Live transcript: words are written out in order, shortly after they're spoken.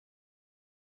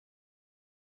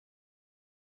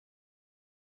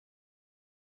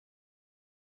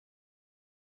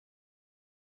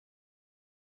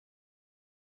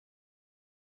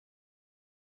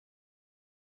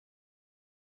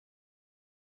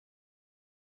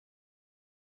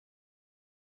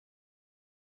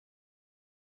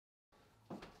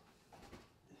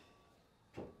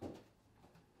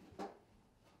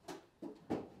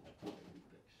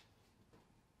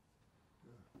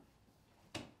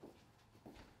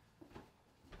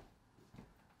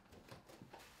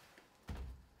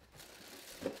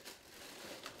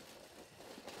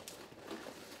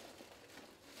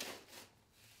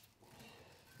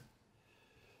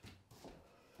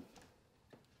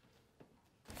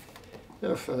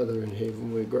Our Father in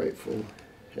heaven, we're grateful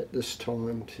at this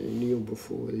time to kneel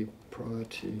before Thee prior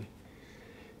to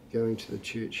going to the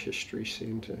Church History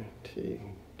Centre to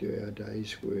do our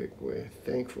day's work. We're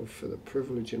thankful for the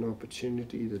privilege and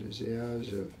opportunity that is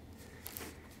ours of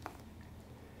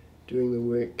doing the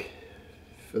work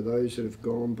for those that have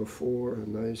gone before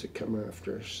and those that come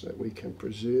after us, that we can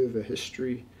preserve a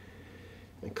history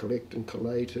and collect and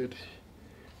collate it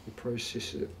and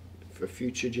process it for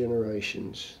future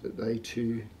generations, that they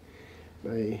too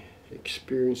may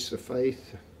experience the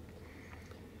faith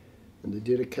and the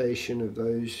dedication of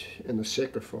those and the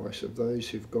sacrifice of those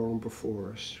who've gone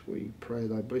before us. We pray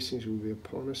Thy blessings will be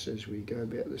upon us as we go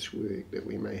about this work, that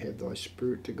we may have Thy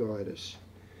Spirit to guide us,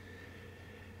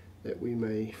 that we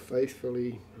may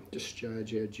faithfully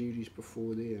discharge our duties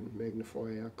before Thee and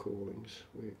magnify our callings.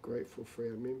 We're grateful for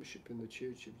our membership in the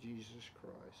Church of Jesus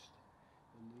Christ.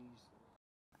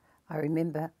 I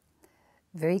remember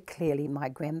very clearly my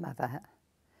grandmother,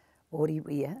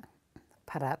 Oriwia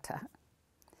Parata,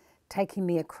 taking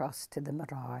me across to the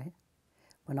marae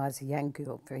when I was a young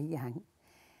girl, very young,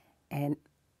 and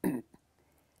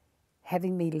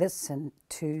having me listen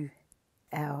to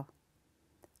our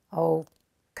old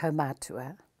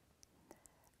kaumatua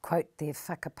quote their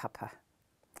whakapapa.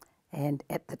 And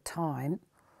at the time,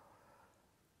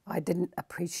 I didn't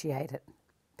appreciate it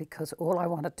because all I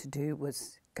wanted to do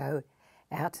was go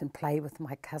out and play with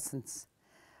my cousins.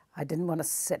 I didn't want to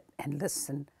sit and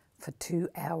listen for 2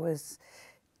 hours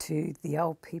to the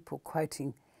old people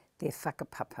quoting their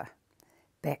whakapapa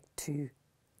back to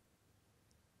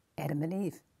Adam and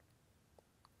Eve.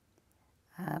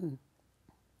 And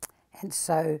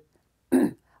so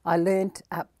I learned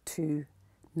up to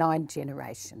 9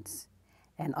 generations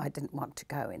and I didn't want to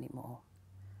go anymore.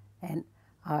 And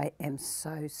I am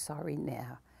so sorry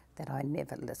now that I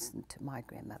never listened to my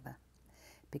grandmother,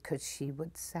 because she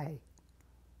would say,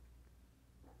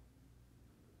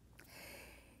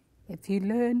 if you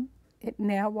learn it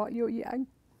now while you're young,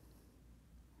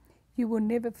 you will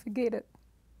never forget it.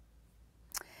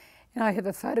 And I have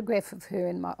a photograph of her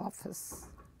in my office,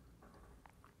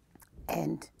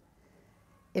 and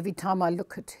every time I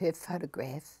look at her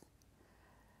photograph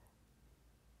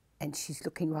and she's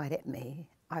looking right at me,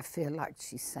 I feel like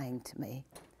she's saying to me,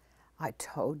 I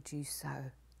told you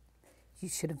so. You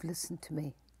should have listened to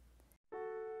me.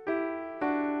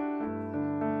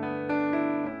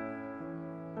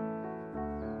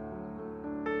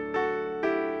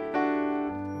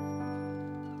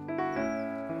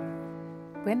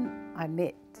 When I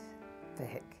met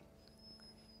Vic,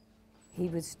 he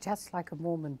was just like a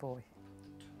Mormon boy.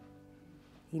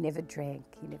 He never drank,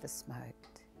 he never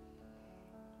smoked.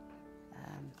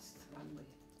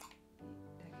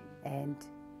 And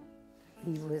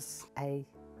he was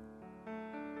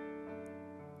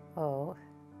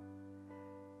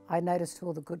I noticed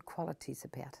all the good qualities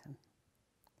about him.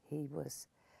 He was,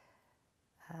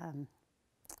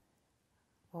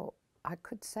 I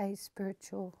could say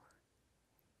spiritual.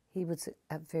 He was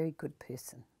a very good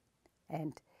person.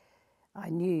 And I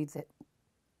knew that,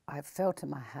 I felt in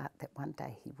my heart that one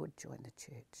day he would join the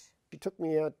church. She took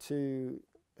me out to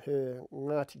her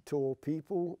Ngāti Tō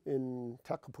people in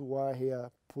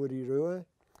Takapuahia, Porirua,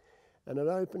 and it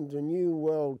opened a new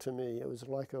world to me. It was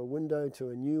like a window to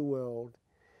a new world,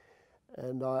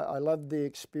 and I loved the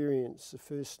experience. The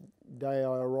first day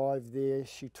I arrived there,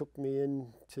 she took me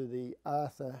in to the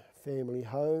Arthur family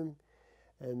home,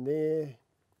 and there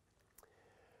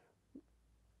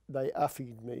they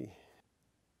awhi'd me.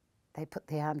 They put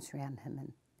their arms around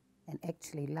him and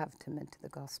actually loved him into the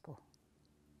gospel.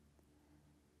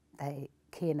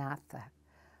 Ken Arthur,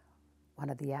 one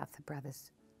of the Arthur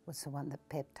brothers, was the one that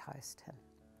baptised him.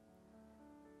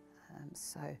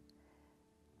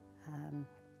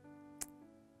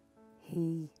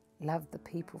 He loved the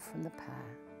people from the pa,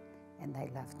 and they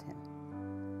loved him.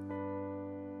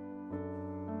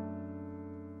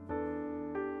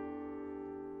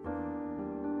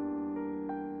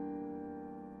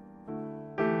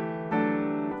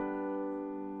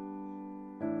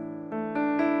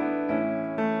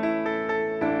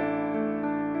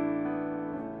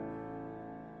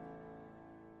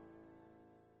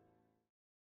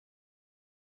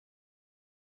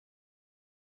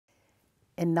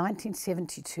 In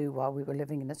 1972, while we were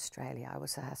living in Australia, I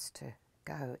was asked to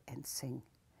go and sing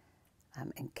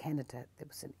in Canada. There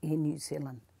was an Air New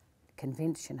Zealand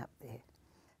convention up there.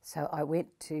 So I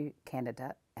went to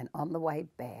Canada, and on the way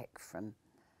back from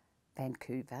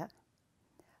Vancouver,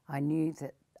 I knew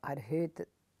that I'd heard that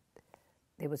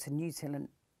there was a New Zealand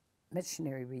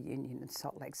missionary reunion in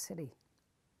Salt Lake City.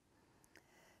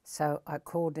 So I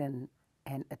called in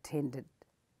and attended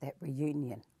that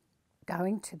reunion.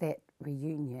 going to that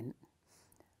reunion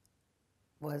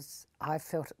was, I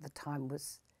felt at the time,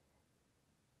 was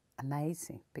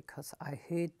amazing, because I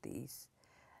heard these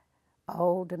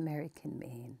old American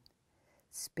men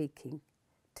speaking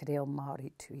Te Reo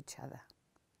Māori to each other.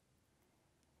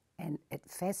 And it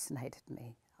fascinated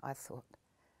me. I thought,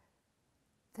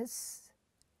 this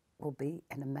will be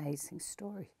an amazing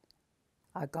story.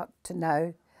 I got to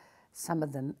know some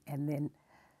of them, and then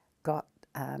got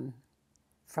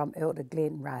from Elder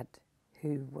Glenn Rudd,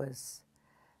 who was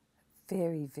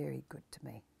very, very good to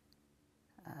me.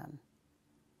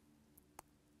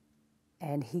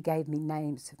 And he gave me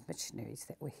names of missionaries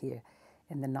that were here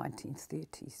in the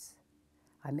 1930s.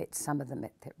 I met some of them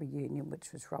at that reunion,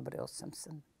 which was Robert L.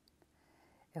 Simpson,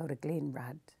 Elder Glenn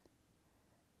Rudd,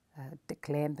 Dick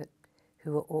Lambert,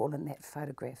 who were all in that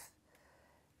photograph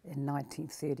in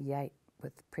 1938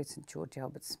 with President George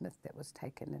Albert Smith that was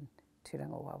taken in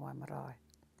Turangawawa Marae.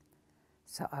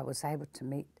 So I was able to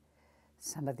meet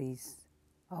some of these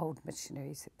old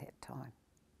missionaries at that time.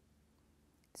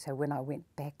 So when I went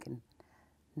back in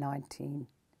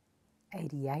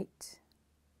 1988,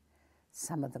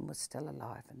 some of them were still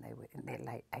alive, and they were in their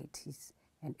late 80s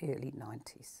and early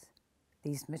 90s.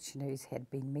 These missionaries had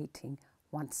been meeting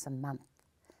once a month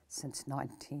since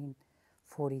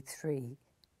 1943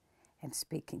 and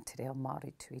speaking Te Reo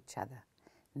Māori to each other.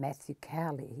 Matthew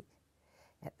Cowley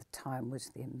at the time was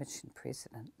their mission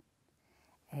president,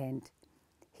 and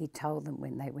he told them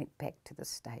when they went back to the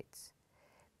States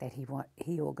that he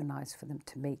organised for them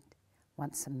to meet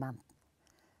once a month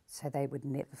so they would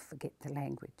never forget the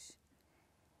language.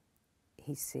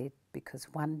 He said,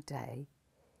 because one day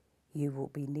you will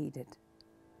be needed.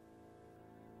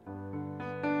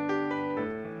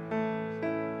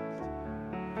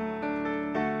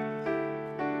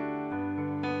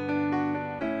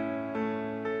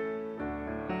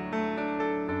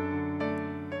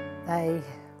 They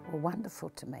were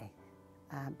wonderful to me,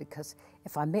 because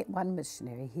if I met one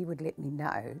missionary, he would let me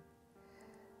know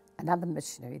another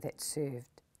missionary that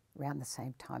served around the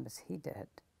same time as he did.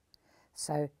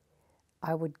 So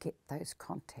I would get those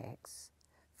contacts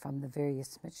from the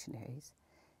various missionaries,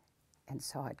 and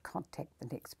so I'd contact the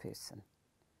next person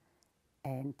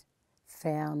and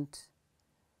found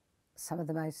some of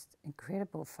the most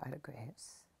incredible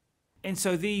photographs. And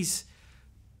so these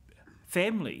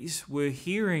families were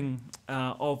hearing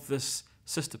of this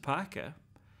Sister Parker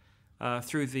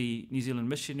through the New Zealand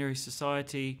Missionary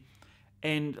Society,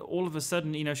 and all of a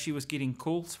sudden, you know, she was getting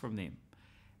calls from them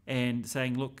and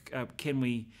saying, look, can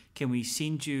we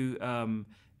send you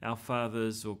our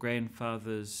father's or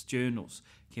grandfather's journals?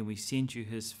 Can we send you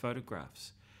his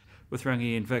photographs? With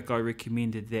Rangi and Vic, I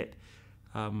recommended that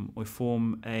we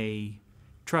form a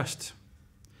trust,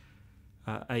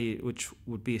 which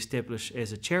would be established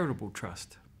as a charitable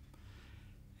trust.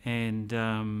 And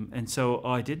so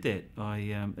I did that.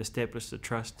 I established a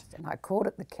trust. And I called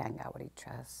it the Ngawari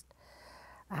Trust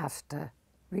after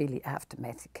Matthew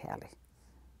Cowley,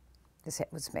 because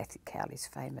that was Matthew Cowley's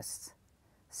famous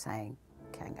saying,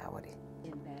 Ngawari.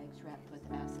 In bags wrapped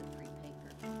with acid-free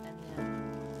paper. And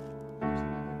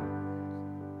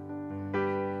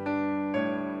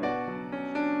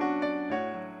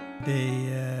then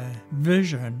the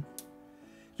vision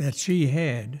that she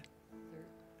had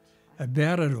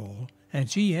about it all, and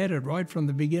she had it right from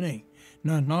the beginning.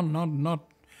 No, not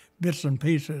bits and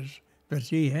pieces, but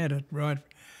she had it right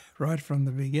from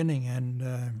the beginning.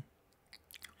 And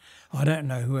I don't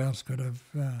know who else could have,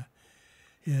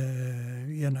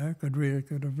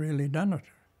 could have really done it.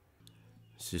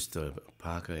 Sister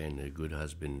Parker and her good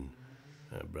husband,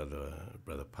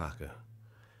 Brother Parker,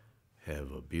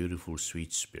 have a beautiful,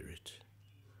 sweet spirit,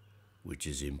 which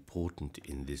is important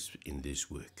in this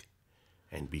work.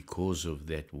 And because of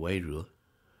that wairua,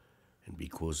 and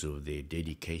because of their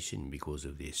dedication, because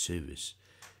of their service,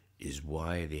 is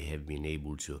why they have been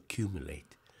able to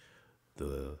accumulate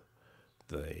the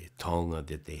taonga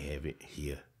that they have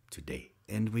here today.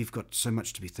 And we've got so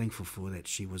much to be thankful for, that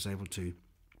she was able to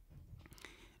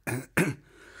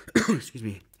excuse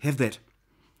me, have that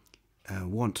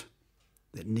want,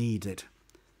 that need, that,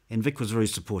 and Vic was very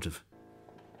supportive.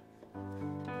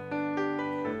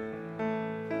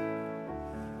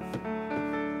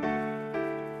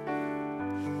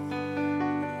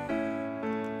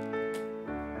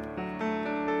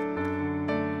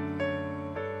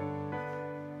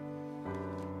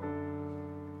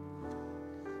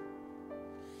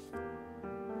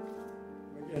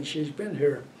 And she's been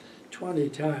here 20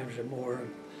 times or more,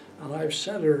 and I've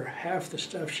sent her half the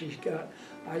stuff she's got.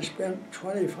 I spent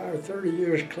 25 or 30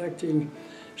 years collecting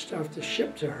stuff to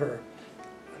ship to her.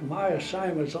 And my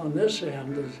assignments on this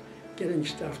end getting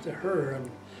stuff to her. And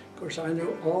of course I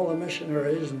knew all the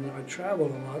missionaries and I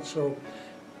traveled a lot, so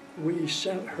we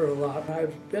sent her a lot.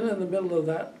 I've been in the middle of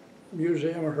that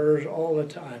museum of hers all the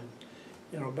time,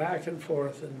 you know, back and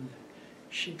forth, and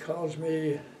she calls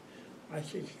me, I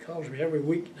think she calls me every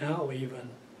week now even.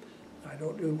 I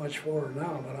don't do much for her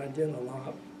now, but I did a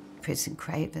lot. President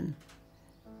Craven,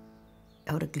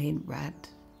 Elder Glenn Rudd,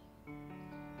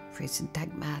 President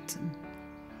Doug Martin,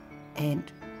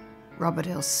 and Robert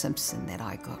L. Simpson that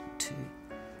I got to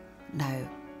know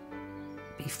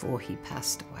before he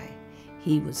passed away.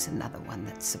 He was another one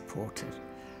that supported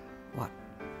what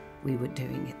we were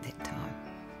doing at that time.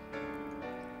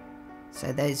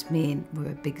 So those men were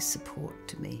a big support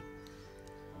to me.